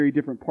very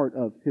different part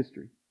of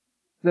history.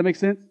 Does that make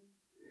sense?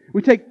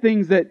 We take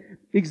things that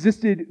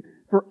existed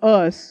for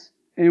us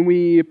and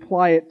we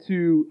apply it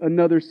to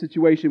another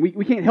situation.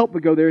 We can't help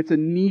but go there. It's a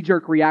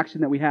knee-jerk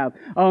reaction that we have.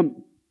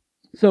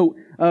 So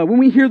when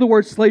we hear the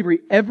word slavery,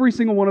 every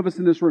single one of us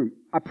in this room,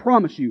 I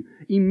promise you,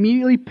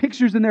 immediately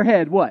pictures in their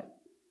head what?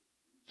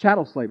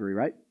 Chattel slavery,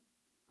 right?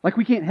 Like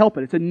we can't help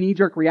it. It's a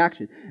knee-jerk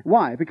reaction.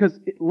 Why? Because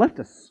it left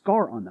a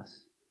scar on us.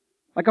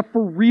 Like a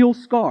for real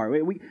scar.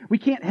 We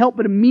can't help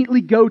but immediately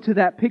go to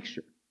that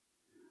picture.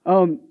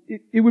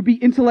 It would be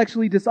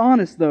intellectually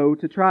dishonest, though,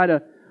 to try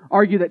to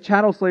argue that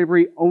chattel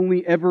slavery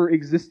only ever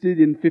existed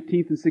in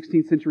 15th and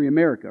 16th century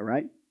America,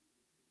 right?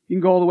 You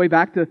can go all the way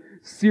back to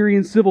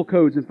Syrian civil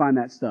codes and find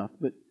that stuff.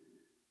 But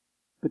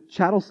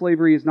chattel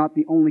slavery is not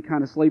the only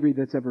kind of slavery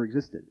that's ever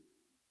existed.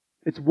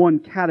 It's one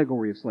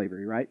category of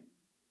slavery, right?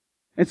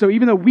 And so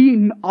even though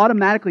we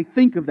automatically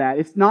think of that,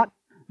 it's not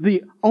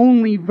the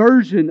only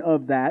version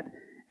of that,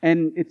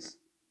 and it's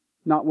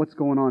not what's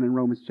going on in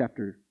Romans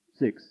chapter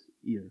 6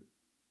 either.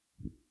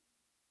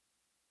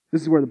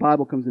 This is where the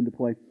Bible comes into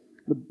play.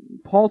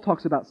 Paul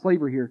talks about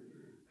slavery here,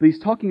 but he's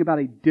talking about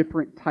a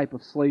different type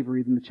of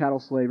slavery than the chattel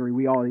slavery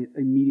we all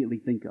immediately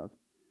think of.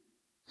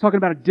 He's talking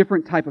about a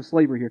different type of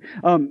slavery here.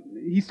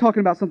 He's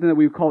talking about something that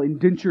we would call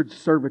indentured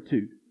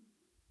servitude.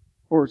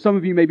 Or some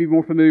of you may be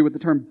more familiar with the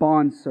term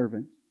bond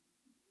servant.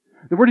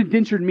 The word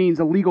indentured means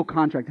a legal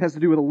contract. It has to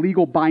do with a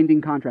legal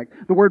binding contract.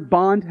 The word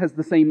bond has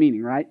the same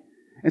meaning, right?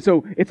 And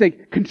so it's a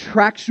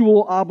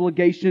contractual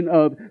obligation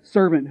of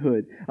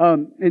servanthood.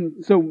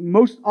 And so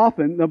most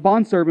often, the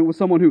bondservant was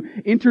someone who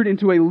entered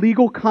into a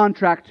legal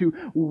contract to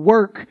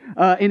work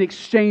in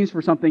exchange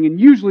for something. And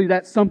usually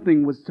that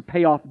something was to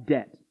pay off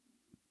debt.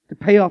 To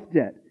pay off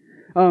debt.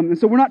 And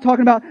so we're not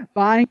talking about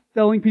buying,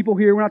 selling people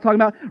here. We're not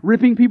talking about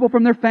ripping people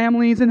from their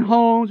families and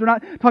homes. We're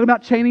not talking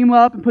about chaining them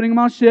up and putting them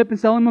on a ship and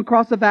selling them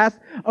across a vast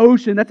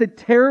ocean. That's a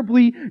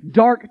terribly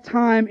dark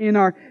time in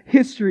our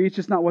history. It's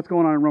just not what's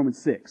going on in Romans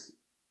 6.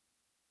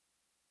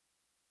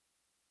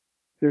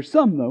 There's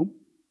some, though,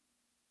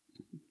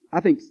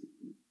 I think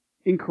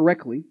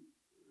incorrectly,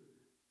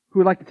 who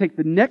would like to take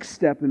the next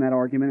step in that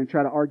argument and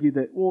try to argue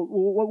that,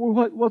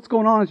 what's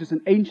going on is just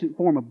an ancient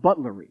form of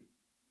butlery.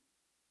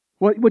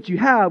 What you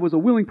have was a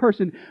willing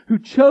person who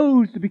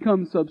chose to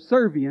become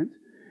subservient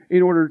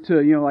in order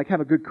to,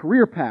 have a good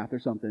career path or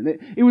something.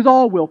 It was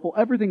all willful.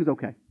 Everything's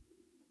okay.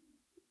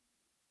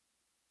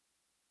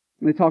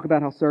 And they talk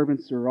about how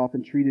servants are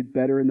often treated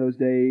better in those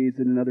days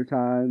than in other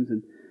times.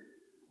 And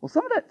well,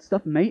 some of that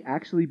stuff may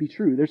actually be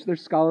true.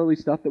 There's scholarly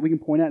stuff that we can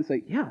point out and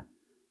say, yeah,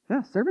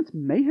 servants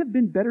may have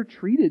been better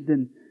treated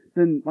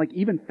than like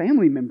even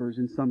family members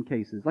in some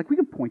cases. Like we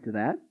can point to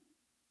that.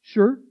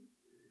 Sure.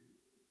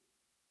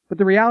 But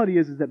the reality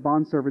is that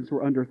bondservants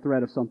were under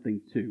threat of something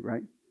too,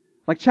 right?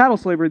 Like chattel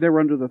slavery, they were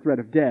under the threat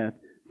of death.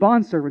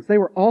 Bondservants, they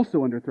were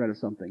also under threat of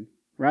something,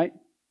 right?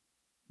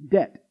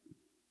 Debt.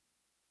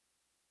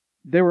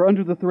 They were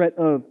under the threat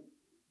of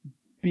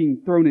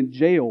being thrown in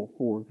jail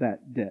for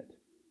that debt.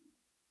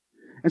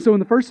 And so in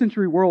the first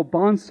century world,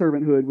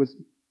 bondservanthood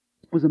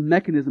was a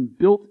mechanism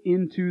built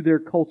into their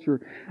culture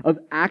of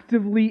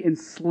actively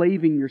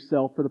enslaving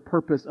yourself for the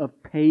purpose of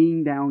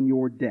paying down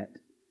your debt.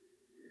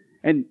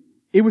 And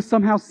it was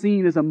somehow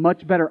seen as a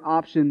much better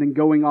option than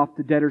going off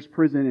to debtor's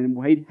prison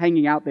and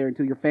hanging out there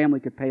until your family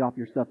could pay off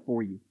your stuff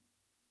for you.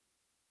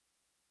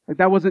 Like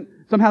that was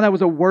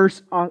a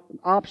worse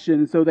option,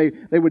 and so they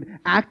would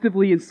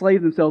actively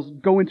enslave themselves,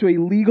 go into a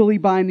legally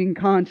binding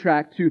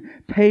contract to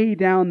pay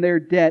down their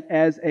debt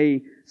as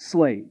a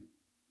slave.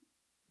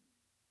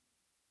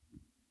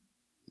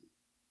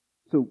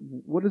 So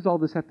what does all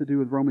this have to do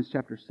with Romans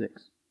chapter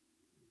 6?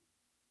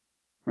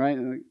 Right?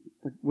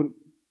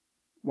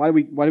 Why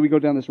do we go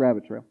down this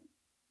rabbit trail?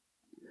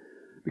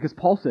 Because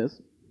Paul says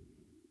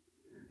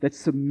that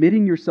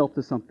submitting yourself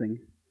to something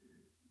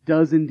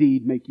does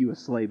indeed make you a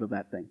slave of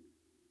that thing.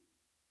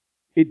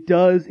 It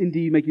does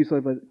indeed make you a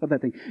slave of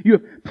that thing. You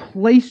have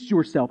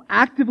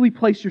actively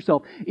placed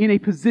yourself in a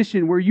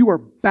position where you are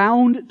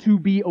bound to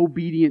be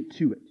obedient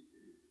to it.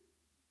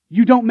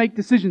 You don't make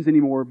decisions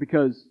anymore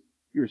because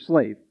you're a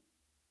slave.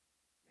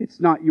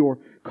 It's not your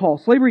call.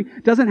 Slavery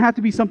doesn't have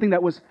to be something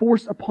that was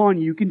forced upon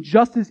you. You can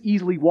just as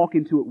easily walk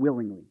into it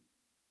willingly.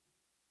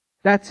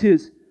 That's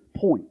his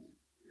point.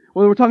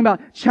 Whether we're talking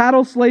about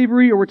chattel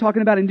slavery or we're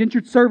talking about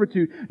indentured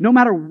servitude, no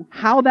matter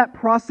how that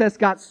process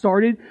got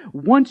started,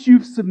 once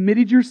you've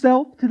submitted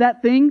yourself to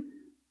that thing,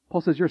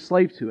 Paul says you're a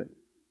slave to it.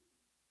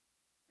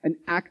 An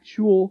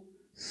actual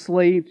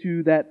slave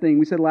to that thing.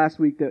 We said last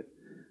week that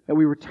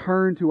we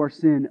return to our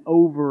sin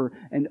over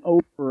and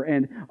over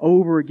and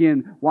over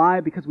again. Why?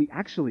 Because we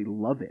actually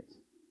love it.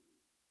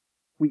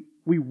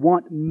 We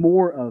want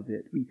more of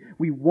it.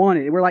 We want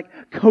it. We're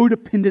like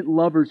codependent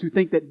lovers who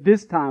think that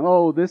this time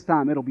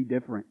it'll be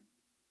different.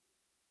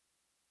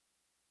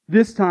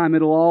 This time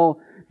it'll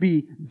all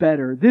be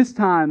better. This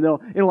time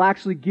it'll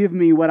actually give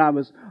me what I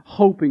was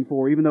hoping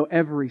for, even though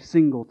every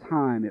single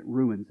time it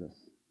ruins us.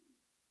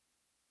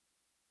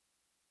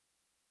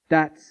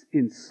 That's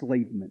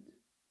enslavement.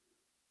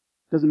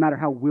 Doesn't matter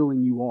how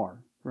willing you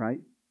are. right?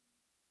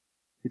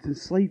 It's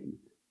enslavement.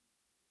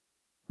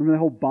 Remember that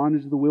whole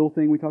bondage of the will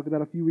thing we talked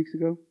about a few weeks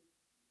ago?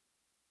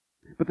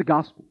 But the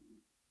gospel,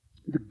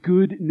 the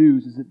good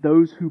news is that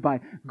those who by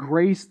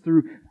grace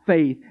through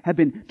faith have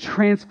been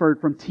transferred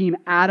from Team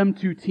Adam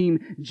to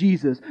Team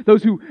Jesus,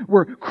 those who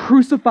were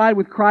crucified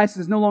with Christ,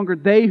 is no longer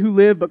they who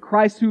live, but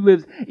Christ who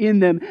lives in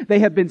them. They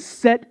have been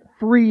set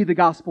free, the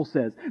gospel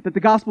says. That the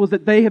gospel is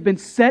that they have been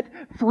set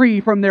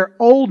free from their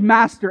old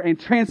master and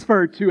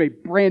transferred to a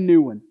brand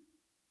new one.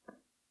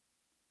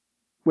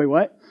 Wait,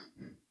 what?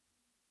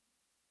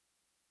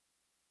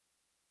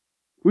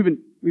 We've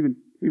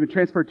been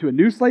transferred to a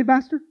new slave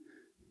master?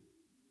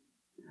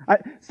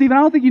 Stephen,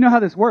 I don't think you know how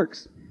this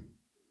works.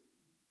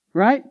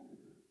 Right?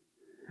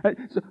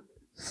 So,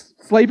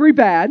 slavery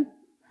bad,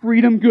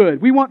 freedom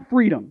good. We want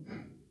freedom.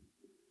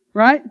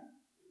 Right?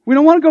 We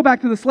don't want to go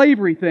back to the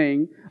slavery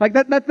thing. Like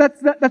that's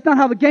not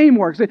how the game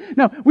works.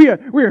 No, we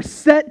are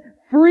set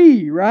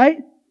free, right?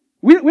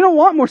 We don't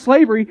want more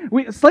slavery.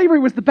 Slavery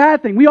was the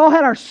bad thing. We all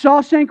had our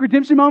Shawshank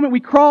Redemption moment. We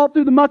crawled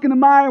through the muck and the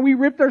mire. We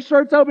ripped our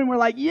shirts open. We're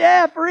like,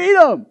 yeah,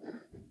 freedom.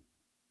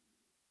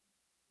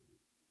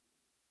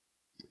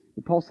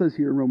 But Paul says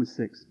here in Romans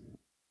 6.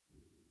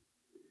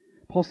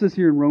 Paul says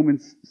here in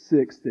Romans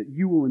 6 that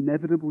you will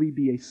inevitably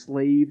be a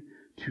slave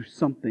to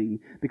something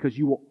because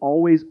you will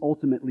always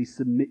ultimately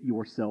submit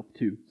yourself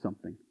to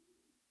something.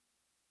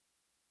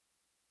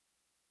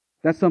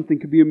 That something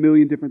could be a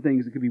million different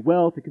things. It could be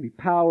wealth, it could be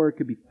power, it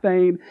could be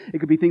fame, it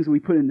could be things that we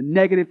put in the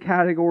negative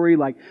category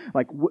like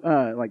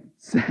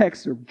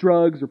sex or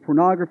drugs or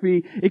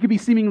pornography. It could be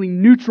seemingly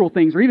neutral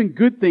things or even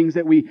good things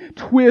that we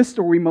twist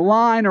or we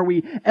malign or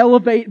we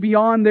elevate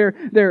beyond their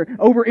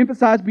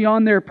overemphasize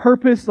beyond their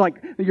purpose,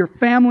 like your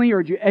family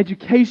or your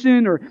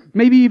education or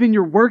maybe even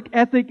your work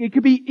ethic. It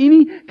could be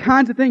any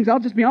kinds of things.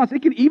 I'll just be honest.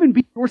 It could even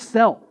be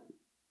yourself.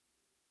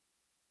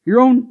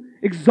 Your own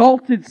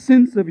exalted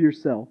sense of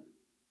yourself.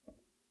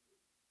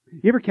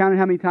 You ever counted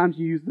how many times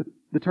you use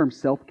the term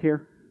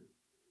self-care?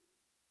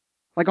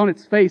 Like on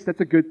its face,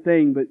 that's a good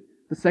thing, but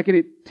the second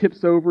it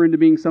tips over into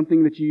being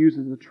something that you use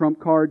as a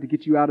trump card to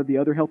get you out of the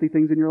other healthy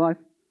things in your life,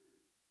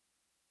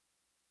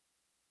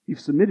 you've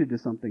submitted to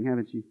something,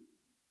 haven't you?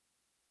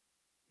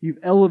 You've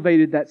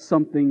elevated that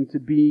something to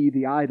be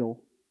the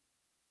idol.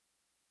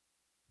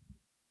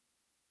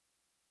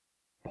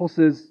 Paul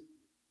says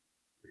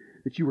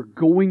that you are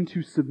going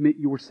to submit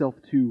yourself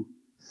to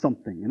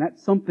something. And that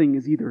something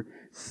is either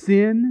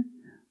sin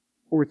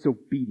or it's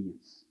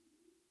obedience.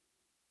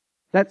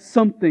 That's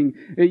something.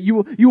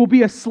 You will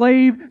be a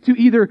slave to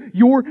either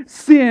your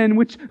sin,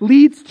 which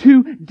leads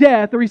to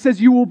death, or he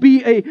says you will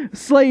be a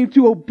slave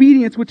to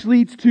obedience, which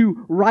leads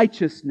to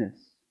righteousness.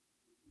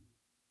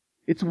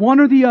 It's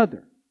one or the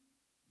other.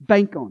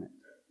 Bank on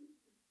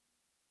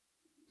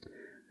it.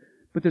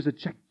 But there's a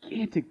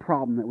gigantic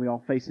problem that we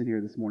all face in here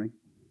this morning.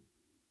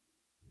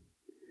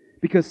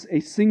 Because a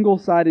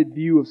single-sided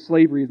view of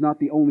slavery is not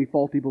the only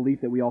faulty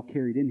belief that we all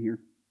carried in here.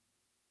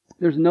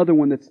 There's another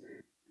one that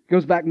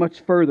goes back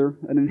much further,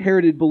 an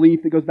inherited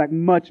belief that goes back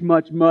much,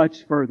 much,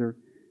 much further,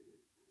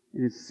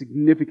 and is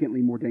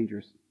significantly more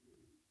dangerous.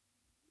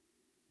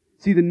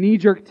 See, the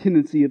knee-jerk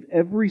tendency of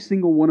every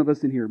single one of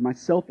us in here,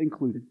 myself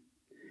included,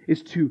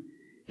 is to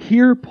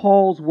hear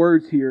Paul's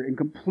words here and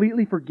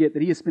completely forget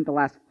that he has spent the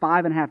last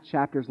 5.5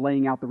 chapters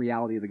laying out the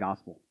reality of the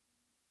gospel.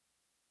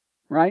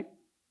 Right?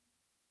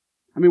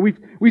 I mean,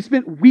 we've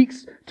spent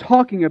weeks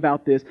talking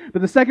about this,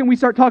 but the second we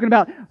start talking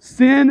about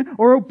sin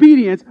or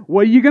obedience,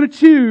 what are you going to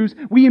choose?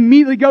 We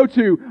immediately go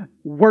to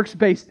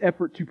works-based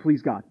effort to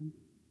please God,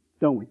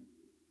 don't we?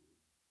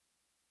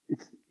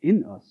 It's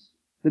in us.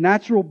 The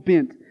natural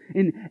bent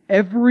in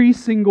every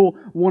single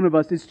one of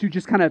us is to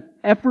just kind of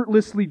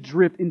effortlessly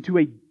drift into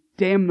a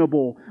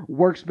damnable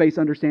works-based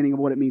understanding of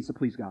what it means to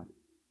please God.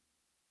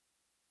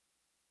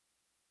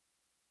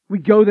 We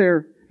go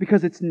there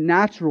because it's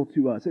natural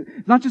to us.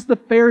 It's not just the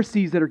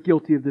Pharisees that are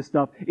guilty of this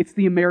stuff. It's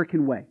the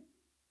American way.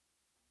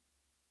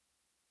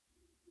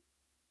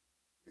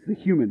 It's the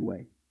human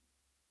way.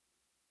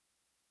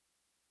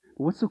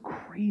 But what's so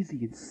crazy,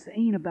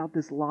 insane about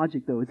this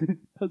logic, though, is that it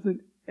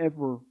doesn't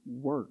ever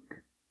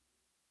work.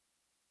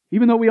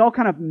 Even though we all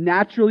kind of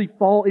naturally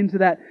fall into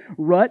that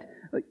rut,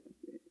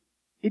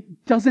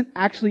 it doesn't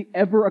actually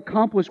ever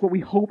accomplish what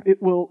we hope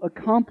it will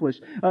accomplish.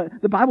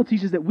 The Bible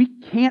teaches that we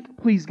can't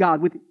please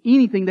God with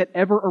anything that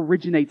ever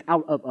originates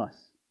out of us.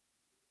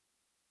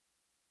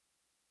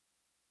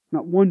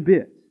 Not one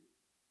bit.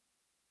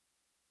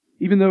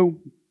 Even though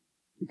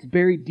it's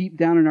buried deep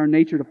down in our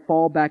nature to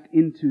fall back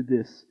into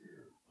this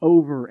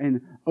over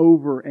and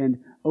over and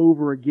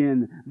over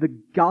again, the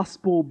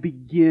gospel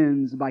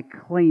begins by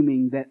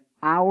claiming that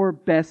our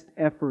best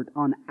effort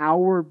on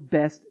our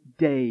best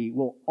day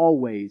will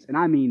always, and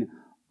I mean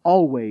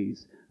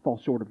always,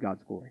 fall short of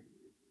God's glory.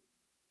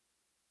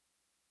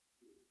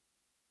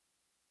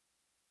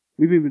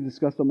 We've even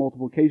discussed on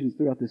multiple occasions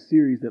throughout this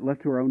series that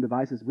left to our own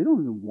devices, we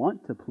don't even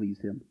want to please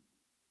Him.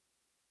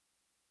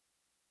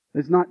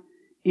 It's not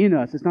in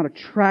us. It's not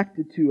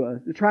attracted to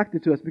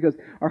us because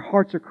our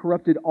hearts are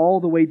corrupted all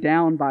the way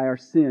down by our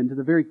sin to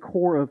the very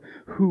core of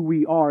who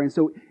we are. And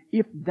so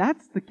if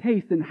that's the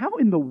case, then how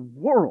in the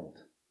world,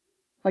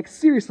 like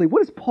seriously,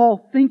 what is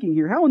Paul thinking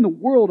here? How in the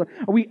world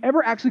are we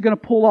ever actually going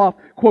to pull off,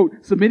 quote,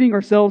 submitting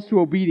ourselves to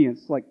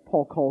obedience like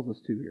Paul calls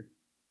us to here?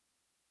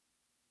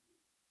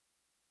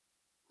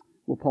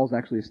 Well, Paul's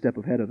actually a step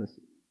ahead of us.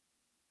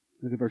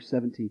 Look at verse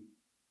 17.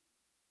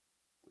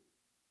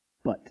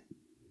 But.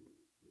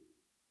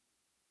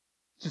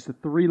 It's just a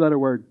 3-letter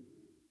word.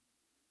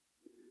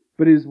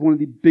 But it is one of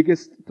the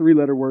biggest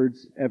 3-letter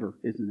words ever,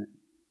 isn't it?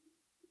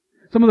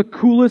 Some of the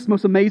coolest,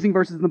 most amazing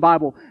verses in the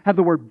Bible have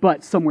the word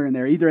but somewhere in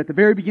there, either at the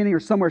very beginning or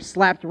somewhere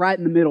slapped right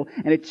in the middle,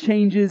 and it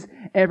changes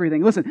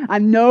everything. Listen, I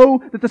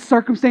know that the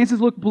circumstances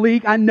look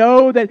bleak. I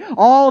know that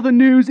all the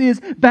news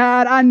is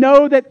bad. I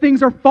know that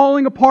things are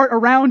falling apart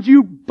around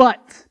you,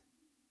 but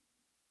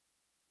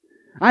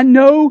I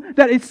know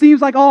that it seems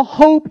like all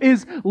hope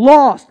is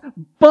lost,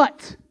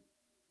 but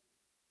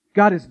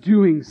God is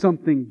doing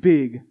something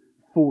big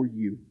for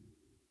you.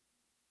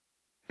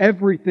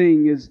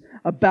 Everything is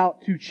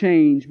about to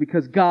change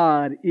because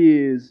God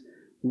is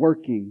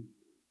working.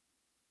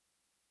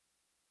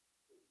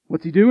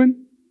 What's He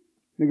doing?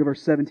 Look at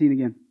verse 17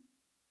 again.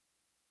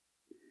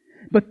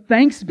 But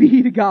thanks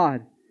be to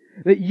God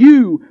that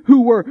you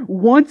who were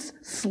once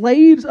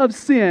slaves of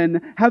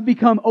sin have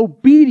become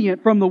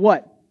obedient from the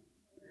what?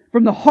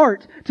 From the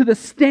heart to the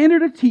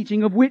standard of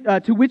teaching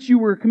to which you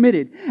were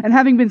committed, and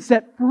having been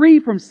set free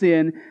from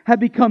sin, have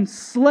become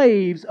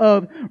slaves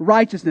of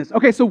righteousness.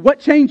 Okay, so what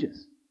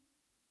changes?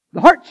 The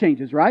heart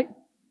changes, right?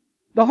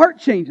 The heart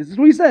changes. That's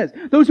what he says.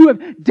 Those who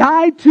have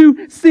died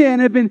to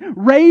sin, have been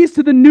raised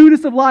to the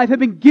newness of life, have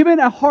been given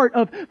a heart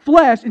of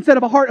flesh instead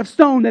of a heart of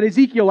stone that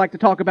Ezekiel liked to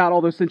talk about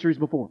all those centuries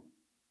before.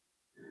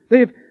 They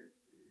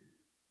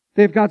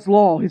have God's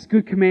law, His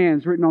good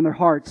commands written on their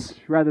hearts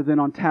rather than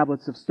on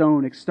tablets of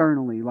stone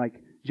externally, like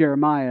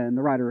Jeremiah and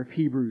the writer of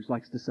Hebrews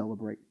likes to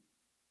celebrate.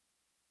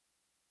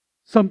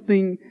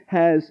 Something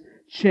has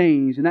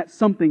changed, and that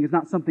something is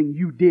not something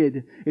you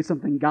did, it's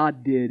something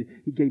God did.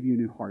 He gave you a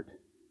new heart.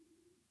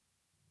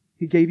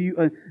 He gave you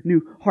a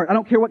new heart. I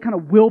don't care what kind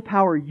of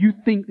willpower you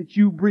think that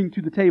you bring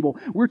to the table.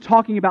 We're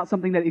talking about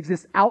something that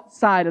exists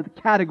outside of the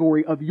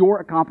category of your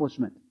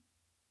accomplishment.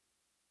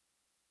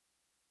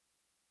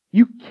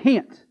 You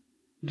can't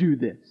do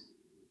this.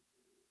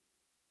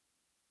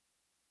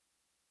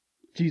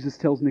 Jesus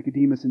tells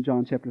Nicodemus in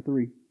John chapter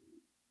 3,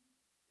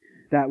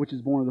 that which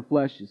is born of the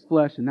flesh is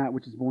flesh, and that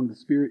which is born of the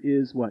Spirit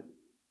is what?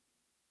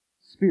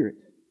 Spirit.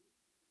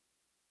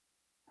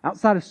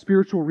 Outside of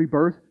spiritual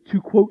rebirth,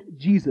 to quote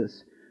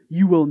Jesus,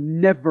 you will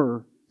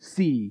never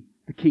see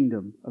the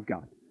kingdom of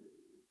God.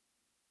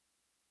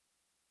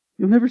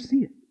 You'll never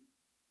see it.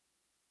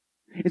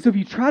 And so if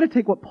you try to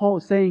take what Paul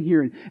is saying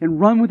here and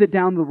run with it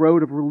down the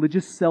road of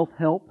religious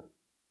self-help,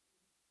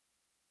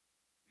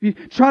 if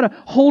you try to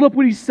hold up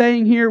what he's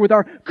saying here with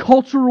our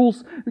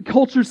culture's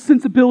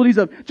sensibilities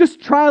of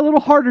just try a little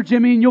harder,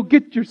 Jimmy, and you'll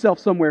get yourself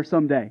somewhere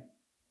someday.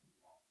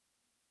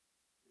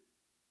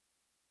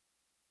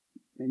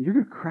 And you're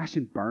going to crash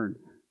and burn.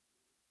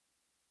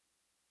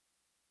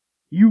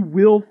 You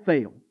will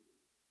fail.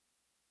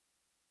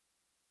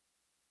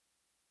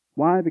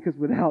 Why? Because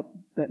without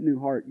that new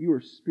heart, you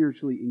are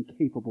spiritually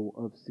incapable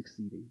of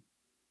succeeding,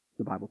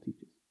 the Bible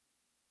teaches.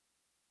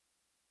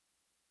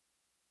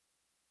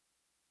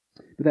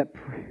 But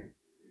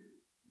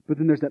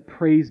then there's that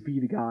praise be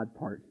to God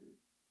part,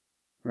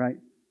 right?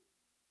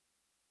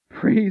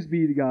 Praise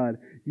be to God.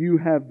 You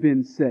have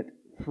been set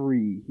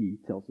free, he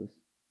tells us.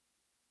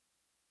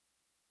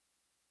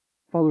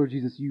 Follower of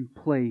Jesus, you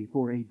play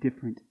for a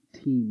different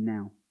team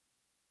now.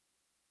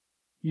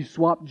 You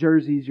swap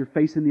jerseys, you're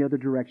facing the other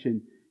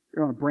direction.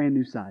 You're on a brand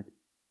new side.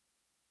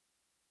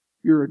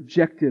 Your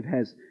objective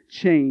has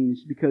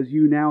changed because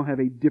you now have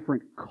a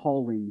different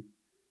calling.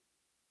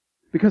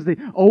 Because the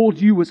old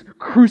you was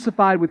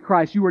crucified with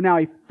Christ, you are now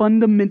a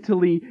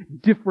fundamentally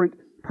different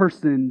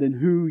person than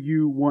who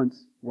you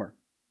once were.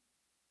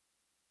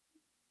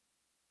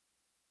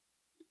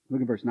 Look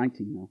at verse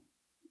 19 now.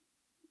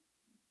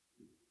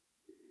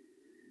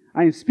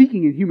 I am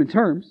speaking in human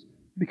terms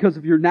because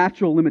of your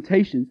natural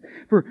limitations.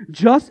 For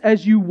just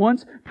as you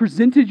once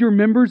presented your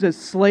members as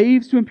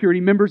slaves to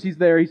impurity, members, he's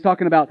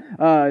talking about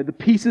the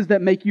pieces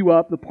that make you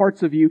up, the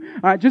parts of you.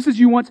 Just as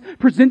you once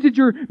presented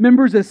your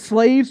members as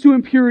slaves to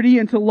impurity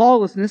and to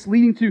lawlessness,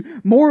 leading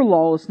to more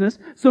lawlessness,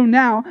 so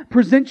now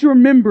present your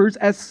members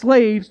as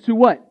slaves to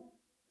what?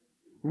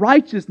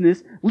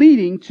 Righteousness,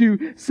 leading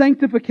to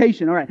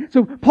sanctification. All right.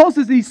 So Paul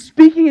says he's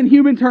speaking in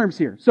human terms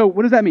here. So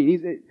what does that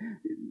mean?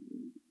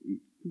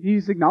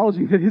 He's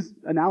acknowledging that his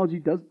analogy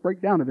does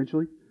break down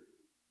eventually.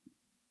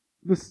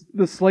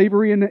 The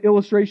slavery in the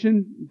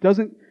illustration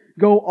doesn't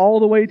go all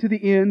the way to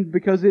the end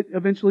because it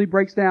eventually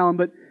breaks down.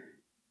 But,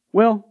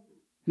 well,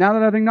 now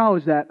that I've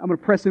acknowledged that, I'm going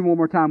to press in one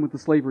more time with the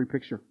slavery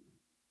picture.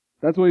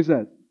 That's what he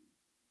says.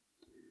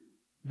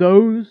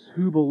 Those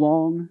who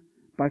belong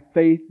by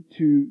faith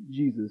to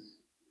Jesus,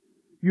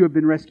 you have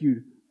been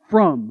rescued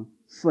from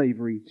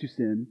slavery to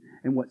sin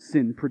and what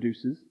sin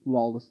produces,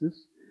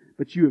 lawlessness,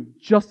 but you have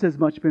just as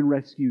much been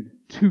rescued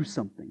to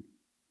something.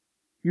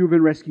 You have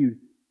been rescued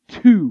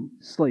to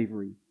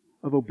slavery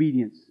of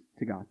obedience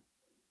to God.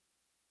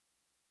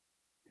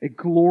 A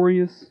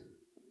glorious,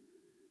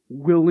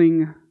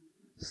 willing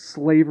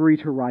slavery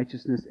to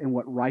righteousness and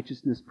what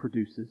righteousness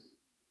produces.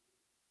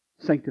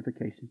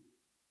 Sanctification.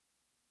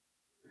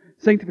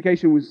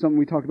 Sanctification was something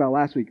we talked about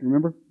last week,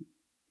 remember?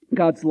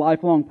 God's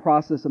lifelong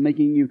process of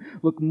making you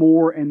look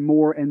more and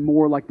more and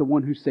more like the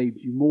one who saved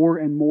you, more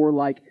and more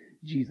like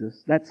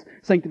Jesus. That's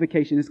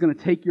sanctification. It's going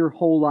to take your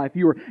whole life.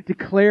 You are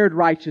declared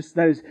righteous.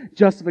 That is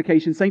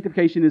justification.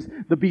 Sanctification is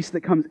the beast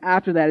that comes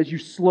after that as you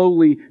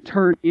slowly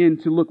turn in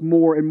to look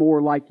more and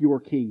more like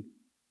your King.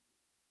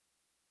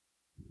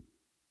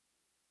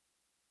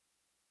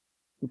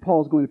 But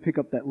Paul's going to pick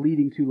up that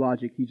leading to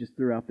logic he just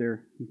threw out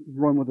there,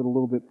 run with it a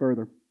little bit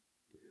further.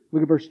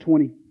 Look at verse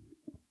 20.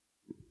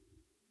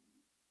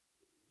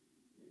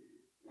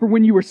 For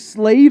when you were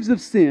slaves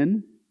of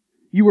sin,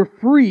 you were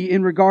free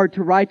in regard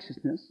to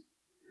righteousness.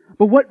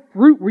 But what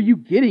fruit were you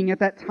getting at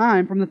that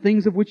time from the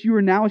things of which you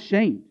are now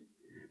ashamed?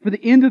 For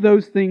the end of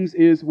those things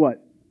is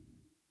what?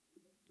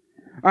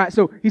 Alright,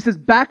 so he says,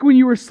 back when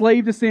you were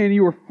slave to sin,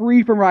 you were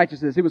free from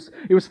righteousness. It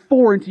was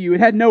foreign to you. It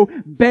had no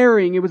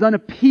bearing. It was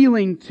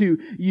unappealing to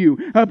you.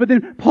 But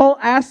then Paul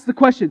asks the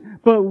question,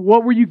 but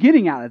what were you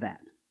getting out of that?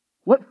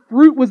 What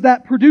fruit was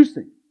that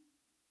producing?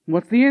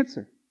 What's the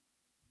answer?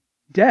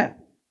 Death.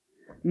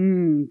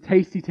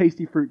 Tasty,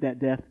 tasty fruit, that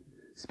death.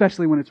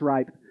 Especially when it's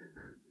ripe.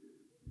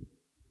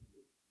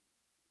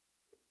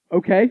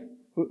 Okay,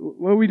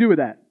 what do we do with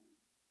that?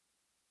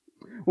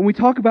 When we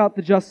talk about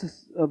the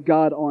justice of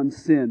God on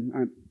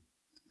sin,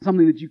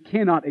 something that you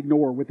cannot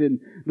ignore within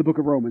the book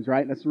of Romans,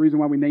 right? That's the reason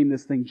why we name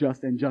this thing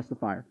Just and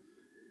Justifier.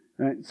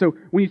 Right? So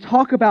when you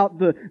talk about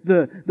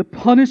the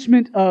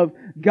punishment of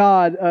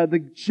God, the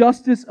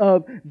justice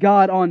of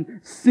God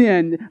on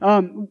sin,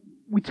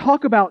 we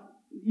talk about,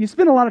 you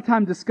spend a lot of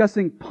time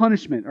discussing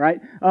punishment, right?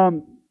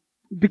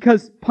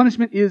 Because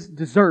punishment is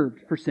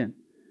deserved for sin.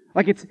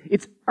 Like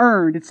it's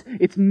earned,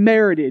 it's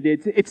merited,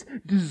 it's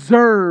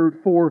deserved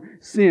for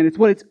sin. It's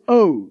what it's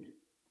owed.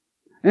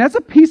 And that's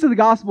a piece of the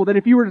gospel that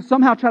if you were to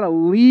somehow try to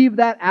leave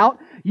that out,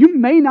 you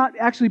may not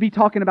actually be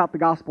talking about the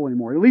gospel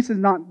anymore. At least it's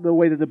not the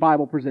way that the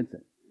Bible presents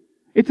it.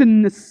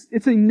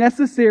 It's a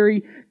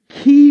necessary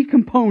key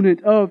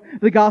component of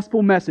the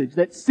gospel message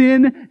that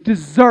sin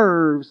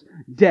deserves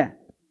death.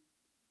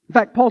 In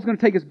fact, Paul's going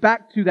to take us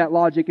back to that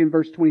logic in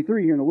verse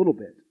 23 here in a little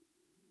bit.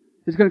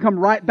 It's going to come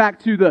right back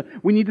to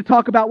we need to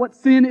talk about what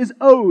sin is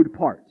owed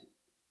part.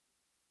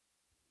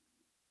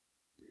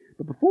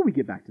 But before we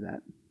get back to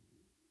that,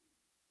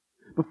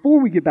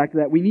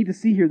 we need to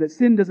see here that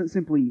sin doesn't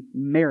simply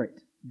merit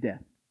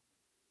death.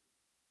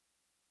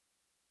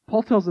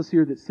 Paul tells us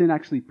here that sin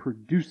actually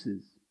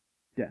produces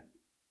death.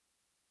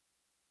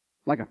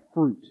 Like a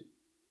fruit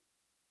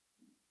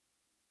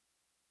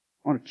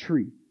on a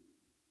tree.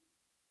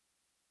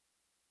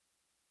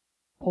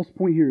 Paul's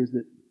point here is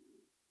that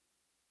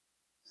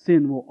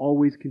sin will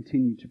always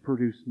continue to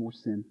produce more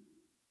sin.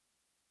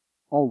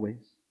 Always.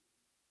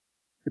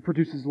 It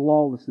produces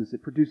lawlessness.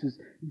 It produces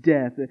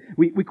death.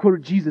 We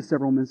quoted Jesus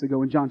several minutes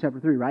ago in John chapter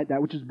 3, right?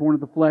 That which is born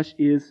of the flesh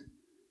is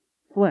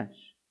flesh.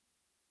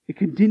 It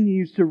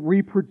continues to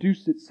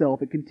reproduce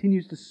itself. It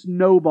continues to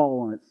snowball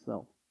on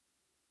itself.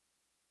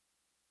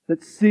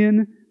 That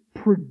sin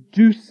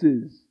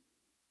produces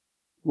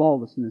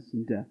lawlessness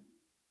and death.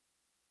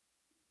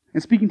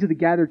 And speaking to the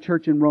gathered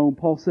church in Rome,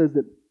 Paul says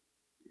that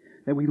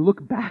we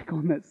look back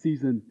on that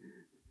season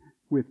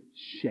with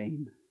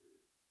shame.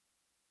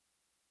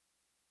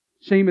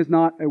 Shame is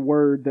not a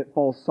word that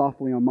falls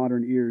softly on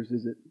modern ears,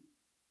 is it?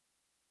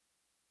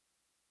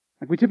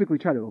 Like we typically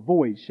try to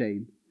avoid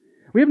shame.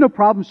 We have no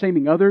problem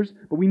shaming others,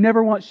 but we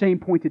never want shame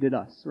pointed at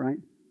us, right?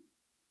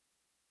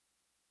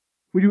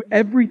 We do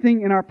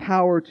everything in our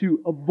power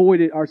to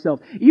avoid it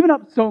ourselves. Even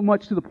up so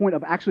much to the point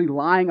of actually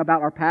lying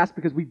about our past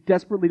because we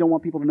desperately don't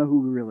want people to know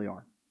who we really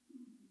are.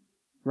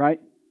 Right?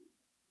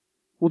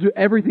 We'll do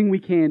everything we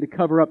can to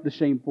cover up the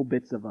shameful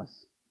bits of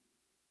us.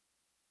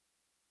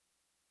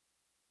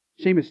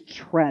 Shame is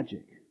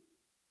tragic.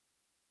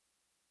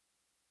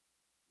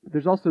 But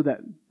there's also that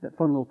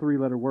fun little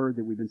 3-letter word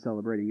that we've been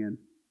celebrating in,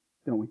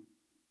 don't we?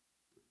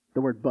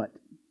 The word but.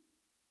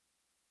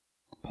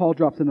 Paul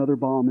drops another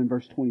bomb in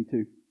verse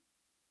 22.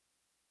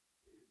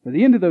 For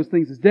the end of those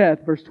things is death,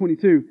 verse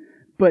 22.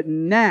 But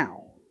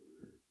now.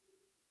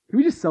 Can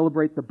we just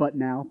celebrate the but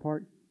now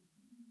part?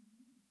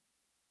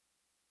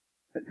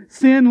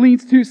 Sin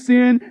leads to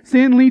sin.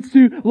 Sin leads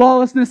to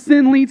lawlessness.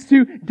 Sin leads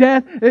to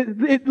death.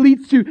 It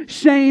leads to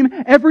shame.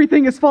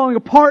 Everything is falling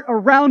apart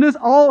around us.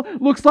 All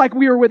looks like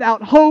we are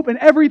without hope and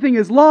everything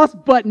is lost.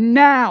 But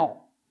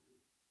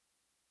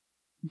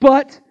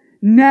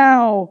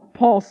now,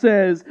 Paul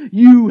says,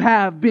 you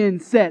have been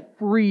set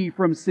free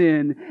from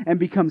sin and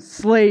become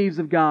slaves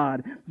of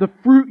God. The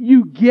fruit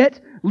you get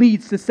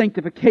leads to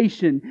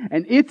sanctification.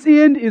 And its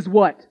end is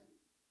what?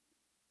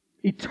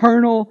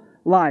 Eternal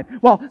life.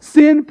 While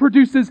sin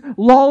produces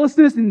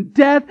lawlessness and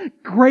death,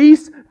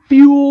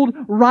 grace-fueled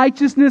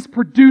righteousness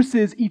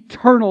produces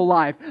eternal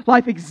life.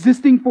 Life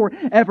existing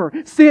forever.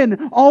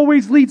 Sin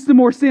always leads to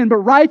more sin, but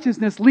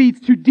righteousness leads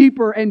to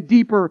deeper and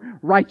deeper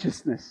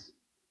righteousness,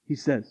 he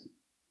says.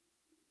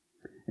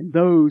 And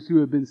those who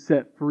have been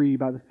set free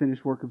by the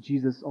finished work of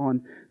Jesus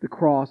on the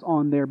cross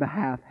on their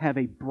behalf have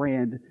a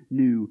brand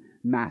new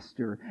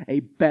master, a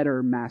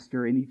better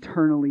master, an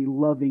eternally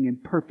loving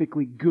and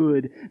perfectly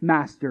good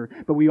master.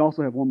 But we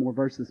also have one more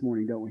verse this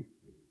morning, don't we?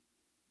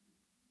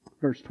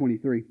 Verse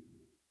 23.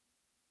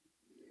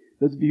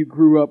 Those of you who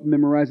grew up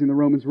memorizing the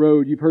Romans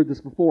Road, you've heard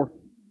this before.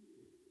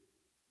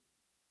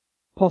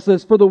 Paul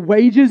says, "For the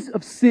wages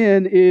of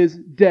sin is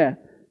death,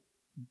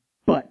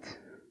 but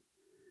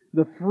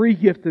the free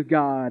gift of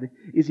God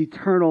is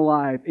eternal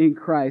life in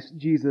Christ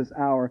Jesus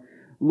our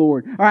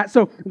Lord." All right,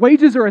 so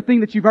wages are a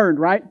thing that you've earned,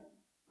 right?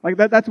 Like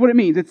that's what it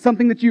means. It's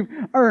something that you've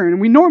earned. And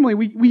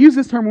we use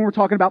this term when we're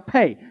talking about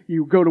pay.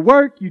 You go to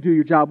work, you do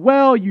your job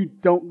well, you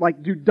don't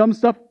do dumb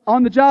stuff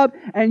on the job,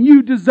 and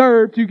you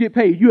deserve to get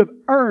paid. You have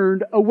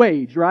earned a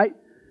wage, right?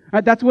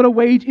 Right, that's what a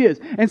wage is.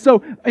 And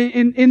so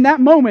in that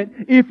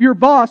moment, if your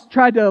boss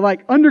tried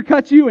to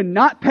undercut you and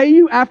not pay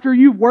you after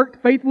you've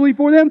worked faithfully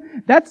for them,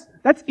 that's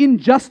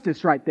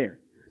injustice right there.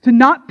 To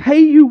not pay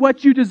you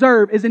what you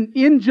deserve is an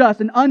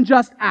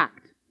unjust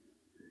act.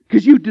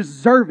 Because you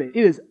deserve it.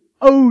 It is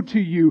owed to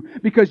you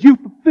because you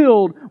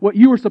fulfilled what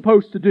you were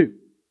supposed to do.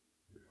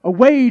 A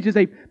wage is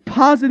a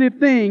positive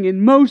thing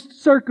in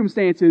most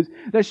circumstances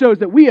that shows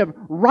that we have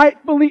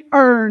rightfully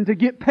earned to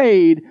get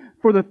paid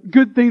for the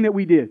good thing that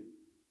we did.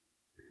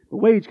 A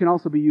wage can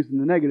also be used in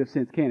the negative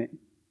sense, can't it?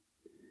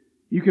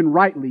 You can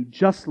rightly,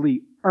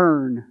 justly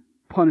earn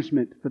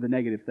punishment for the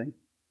negative thing.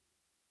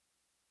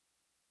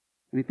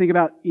 I mean, think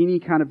about any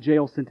kind of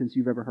jail sentence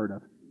you've ever heard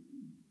of.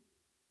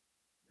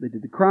 They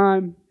did the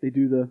crime, they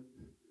do the...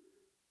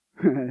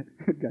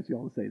 Got you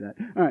all to say that.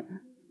 All right.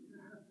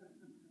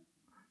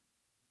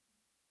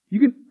 You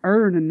can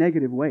earn a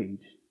negative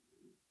wage.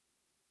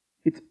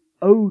 It's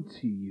owed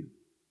to you.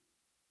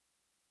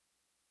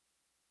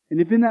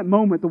 And if in that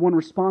moment the one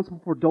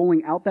responsible for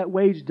doling out that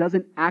wage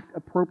doesn't act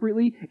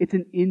appropriately, it's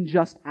an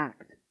unjust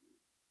act.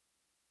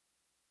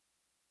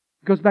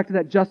 It goes back to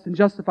that just and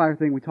justifier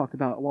thing we talked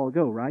about a while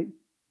ago, right?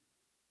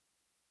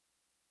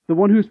 The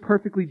one who is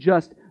perfectly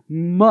just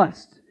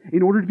must,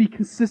 in order to be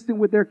consistent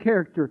with their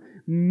character,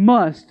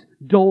 must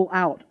dole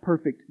out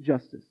perfect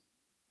justice.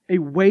 A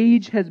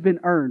wage has been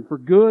earned for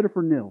good or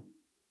for nil.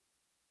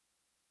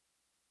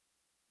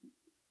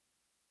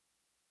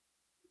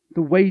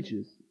 The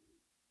wages,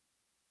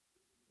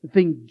 the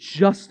thing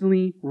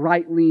justly,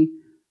 rightly,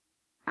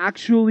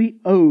 actually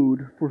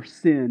owed for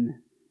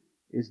sin,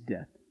 is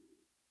death.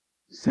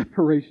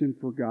 Separation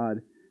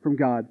from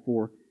God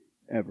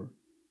forever.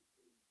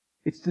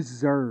 It's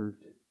deserved.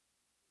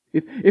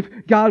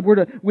 If God were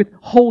to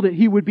withhold it,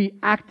 He would be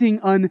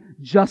acting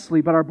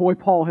unjustly. But our boy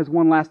Paul has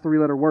one last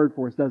three-letter word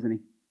for us, doesn't he?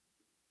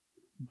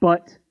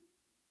 But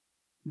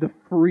the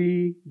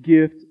free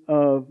gift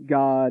of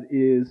God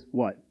is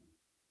what?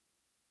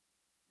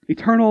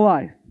 Eternal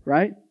life,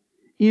 right?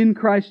 In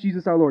Christ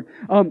Jesus our Lord.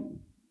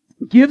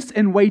 Gifts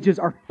and wages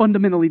are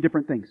fundamentally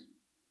different things.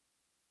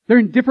 They're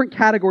in different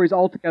categories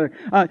altogether.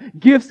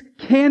 Gifts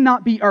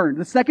cannot be earned.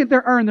 The second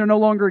they're earned, they're no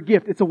longer a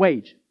gift. It's a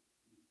wage.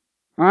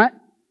 All right?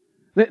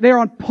 They're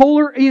on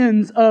polar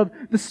ends of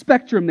the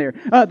spectrum there.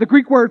 The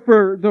Greek word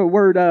for the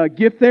word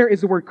gift there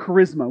is the word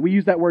charisma. We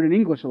use that word in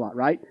English a lot,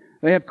 right?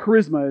 They have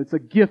charisma. It's a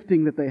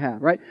gifting that they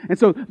have, right? And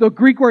so the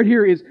Greek word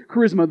here is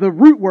charisma. The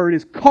root word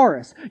is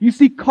charis. You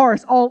see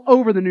charis all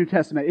over the New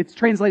Testament. It's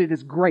translated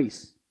as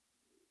grace.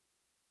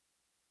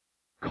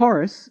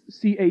 Charis,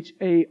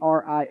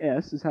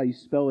 C-H-A-R-I-S, is how you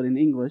spell it in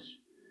English,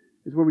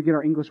 is where we get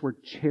our English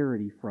word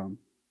charity from.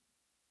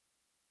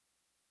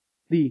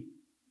 The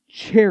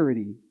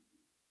charity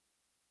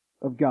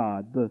of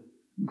God, the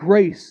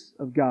grace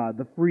of God,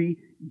 the free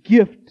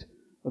gift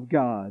of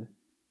God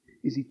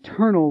is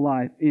eternal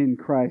life in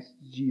Christ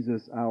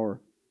Jesus our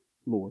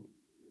Lord.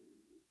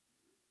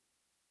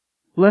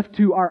 Left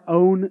to our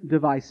own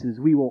devices,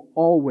 we will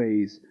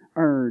always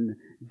earn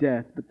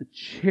death, but the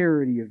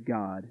charity of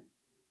God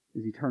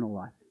is eternal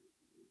life.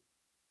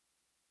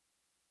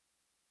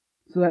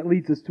 So that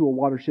leads us to a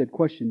watershed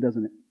question,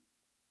 doesn't it?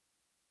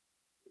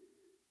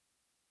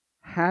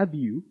 Have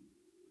you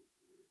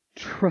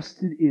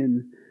trusted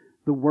in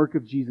the work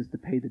of Jesus to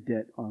pay the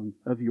debt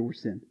of your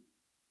sin?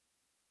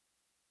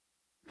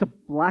 It's a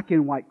black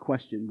and white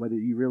question, whether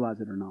you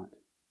realize it or not.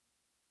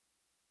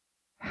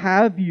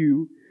 Have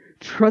you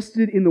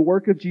trusted in the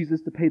work of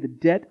Jesus to pay the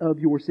debt of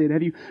your sin?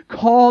 Have you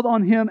called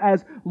on Him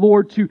as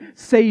Lord to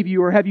save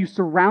you? Or have you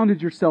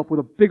surrounded yourself with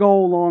a big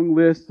old long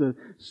list, a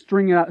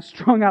strung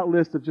out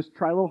list of just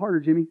try a little harder,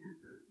 Jimmy?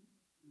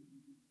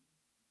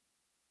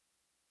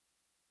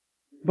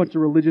 A bunch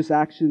of religious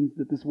actions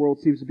that this world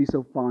seems to be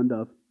so fond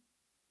of.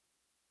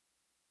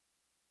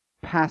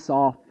 Pass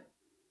off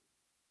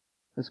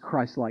as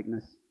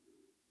Christ-likeness.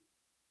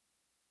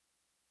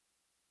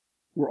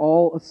 We're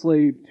all a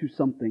slave to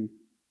something.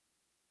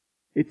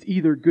 It's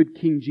either good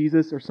King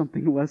Jesus or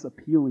something less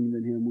appealing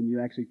than him when you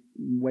actually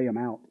weigh him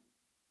out.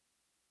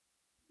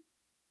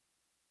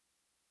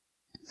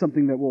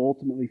 Something that will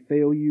ultimately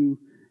fail you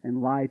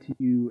and lie to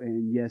you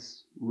and,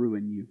 yes,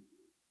 ruin you.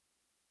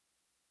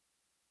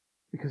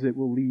 Because it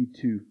will lead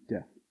to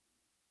death.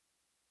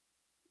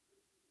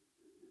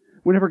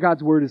 Whenever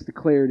God's word is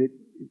declared,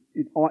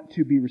 it ought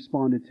to be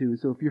responded to. And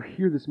so if you're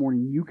here this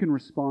morning, you can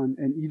respond,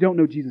 and you don't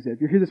know Jesus yet.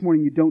 If you're here this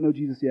morning, you don't know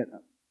Jesus yet,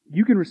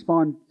 you can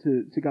respond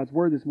to God's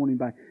word this morning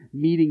by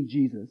meeting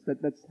Jesus.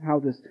 That's how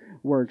this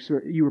works.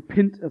 You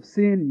repent of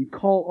sin and you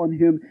call on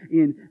Him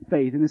in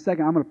faith. In a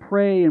second, I'm going to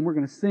pray and we're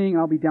going to sing.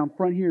 I'll be down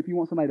front here. If you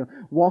want somebody to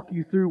walk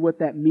you through what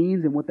that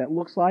means and what that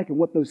looks like and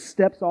what those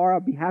steps are,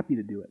 I'll be happy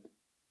to do it.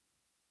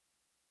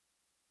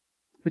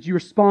 But you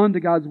respond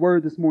to God's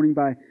word this morning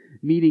by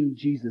meeting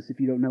Jesus if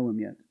you don't know Him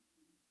yet.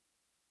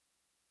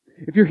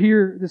 If you're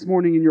here this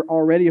morning and you're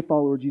already a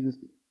follower of Jesus,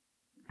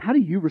 how do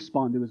you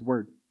respond to His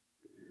word?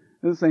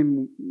 The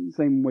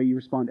same way you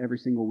respond every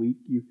single week.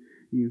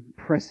 You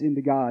press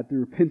into God through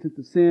repentance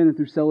of sin and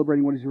through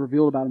celebrating what He's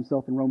revealed about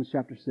Himself in Romans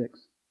chapter 6.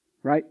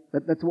 Right?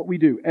 That's what we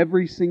do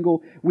every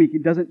single week.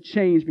 It doesn't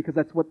change because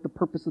that's what the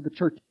purpose of the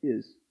church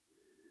is.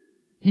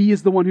 He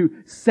is the one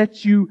who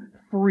sets you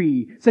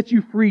free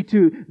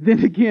to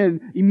then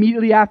again,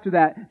 immediately after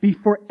that, be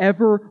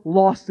forever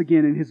lost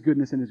again in His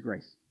goodness and His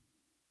grace.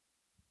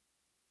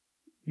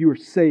 You are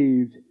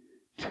saved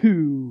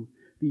to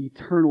the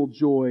eternal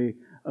joy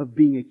of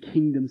being a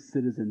kingdom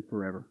citizen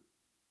forever.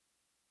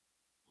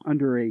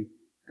 Under a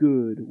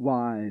good,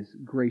 wise,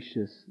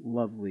 gracious,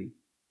 lovely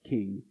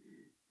King.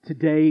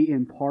 Today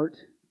in part,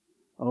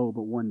 oh,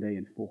 but one day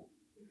in full.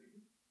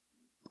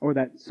 Or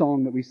that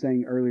song that we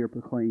sang earlier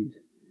proclaimed.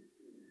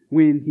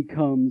 When He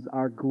comes,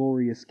 our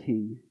glorious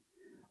King,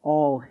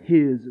 all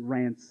His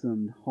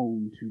ransomed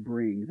home to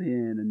bring,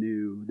 then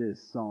anew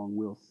this song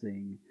we'll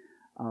sing.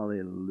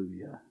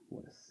 Alleluia.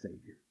 What a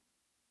Savior.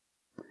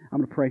 I'm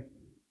going to pray.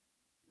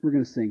 We're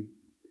going to sing.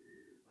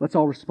 Let's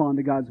all respond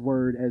to God's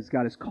word as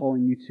God is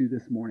calling you to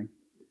this morning.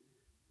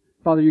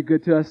 Father, You're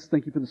good to us.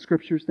 Thank You for the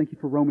Scriptures. Thank You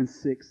for Romans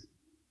 6.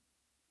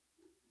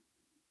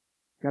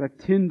 God, I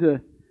tend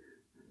to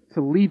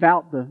leave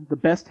out the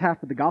best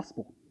half of the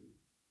gospel.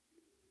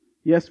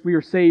 Yes, we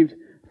are saved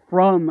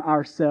from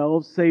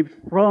ourselves, saved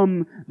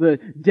from the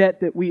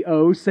debt that we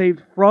owe,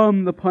 saved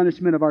from the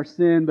punishment of our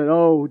sin, but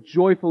oh,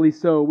 joyfully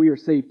so, we are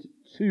saved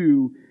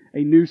to a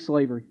new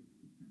slavery.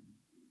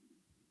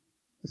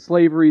 A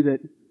slavery that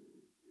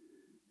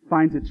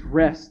finds its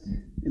rest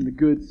in the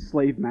good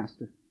slave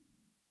master.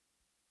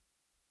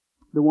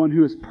 The one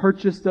who has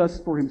purchased us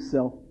for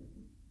Himself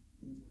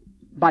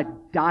by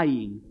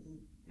dying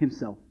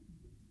Himself.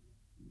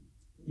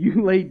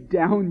 You laid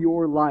down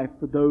Your life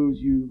for those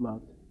You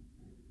loved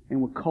and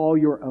would call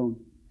Your own.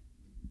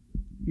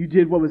 You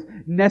did what was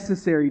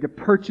necessary to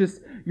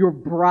purchase Your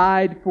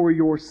bride for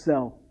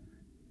Yourself.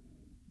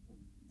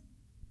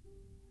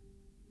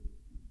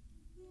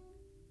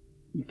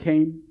 You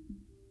came,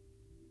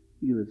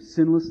 You lived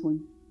sinlessly,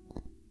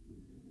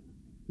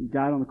 You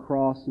died on the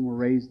cross and were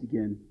raised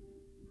again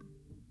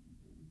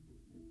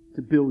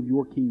to build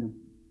Your kingdom.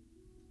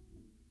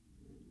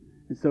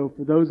 And so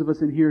for those of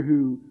us in here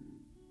who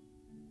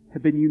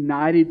have been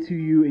united to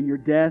You in Your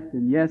death,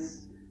 and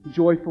yes,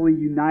 joyfully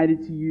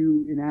united to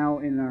You now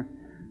in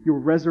Your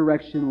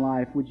resurrection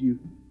life, would You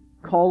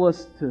call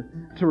us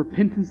to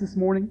repentance this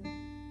morning?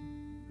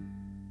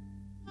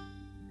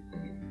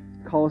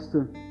 Call us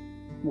to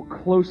more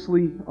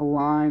closely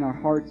align our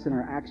hearts and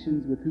our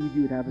actions with who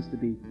You would have us to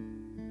be.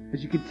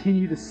 As You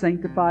continue to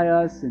sanctify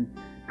us and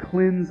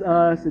cleanse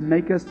us and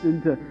make us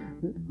into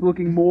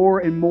looking more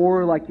and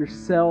more like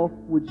Yourself,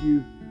 would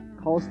You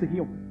call us to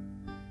heal?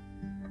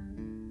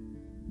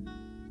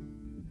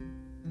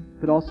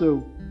 But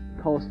also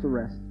call us to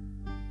rest.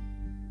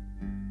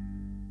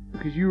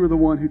 Because You are the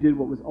one who did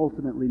what was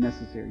ultimately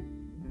necessary.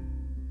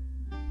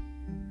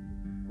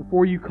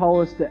 Before You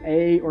call us to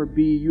A or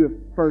B, You have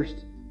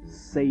first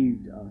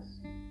saved us.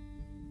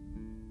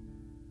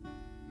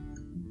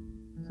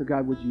 So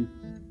God, would You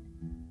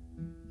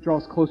draw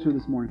us closer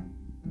this morning?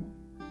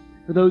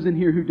 For those in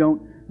here who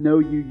don't know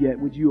You yet,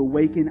 would You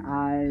awaken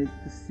eyes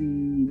to see,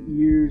 and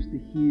ears to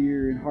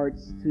hear, and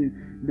hearts to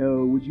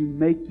know? Would You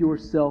make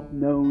Yourself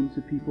known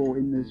to people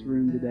in this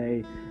room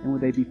today, and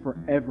would they be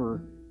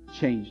forever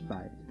changed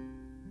by it?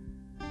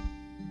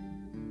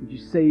 Would You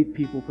save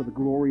people for the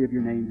glory of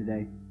Your name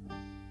today?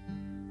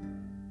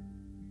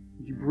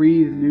 Would You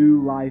breathe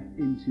new life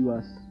into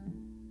us?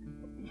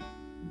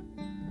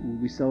 And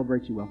would we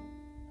celebrate You well?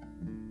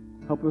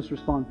 Help us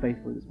respond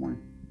faithfully this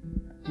morning.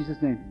 In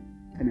Jesus' name,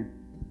 amen.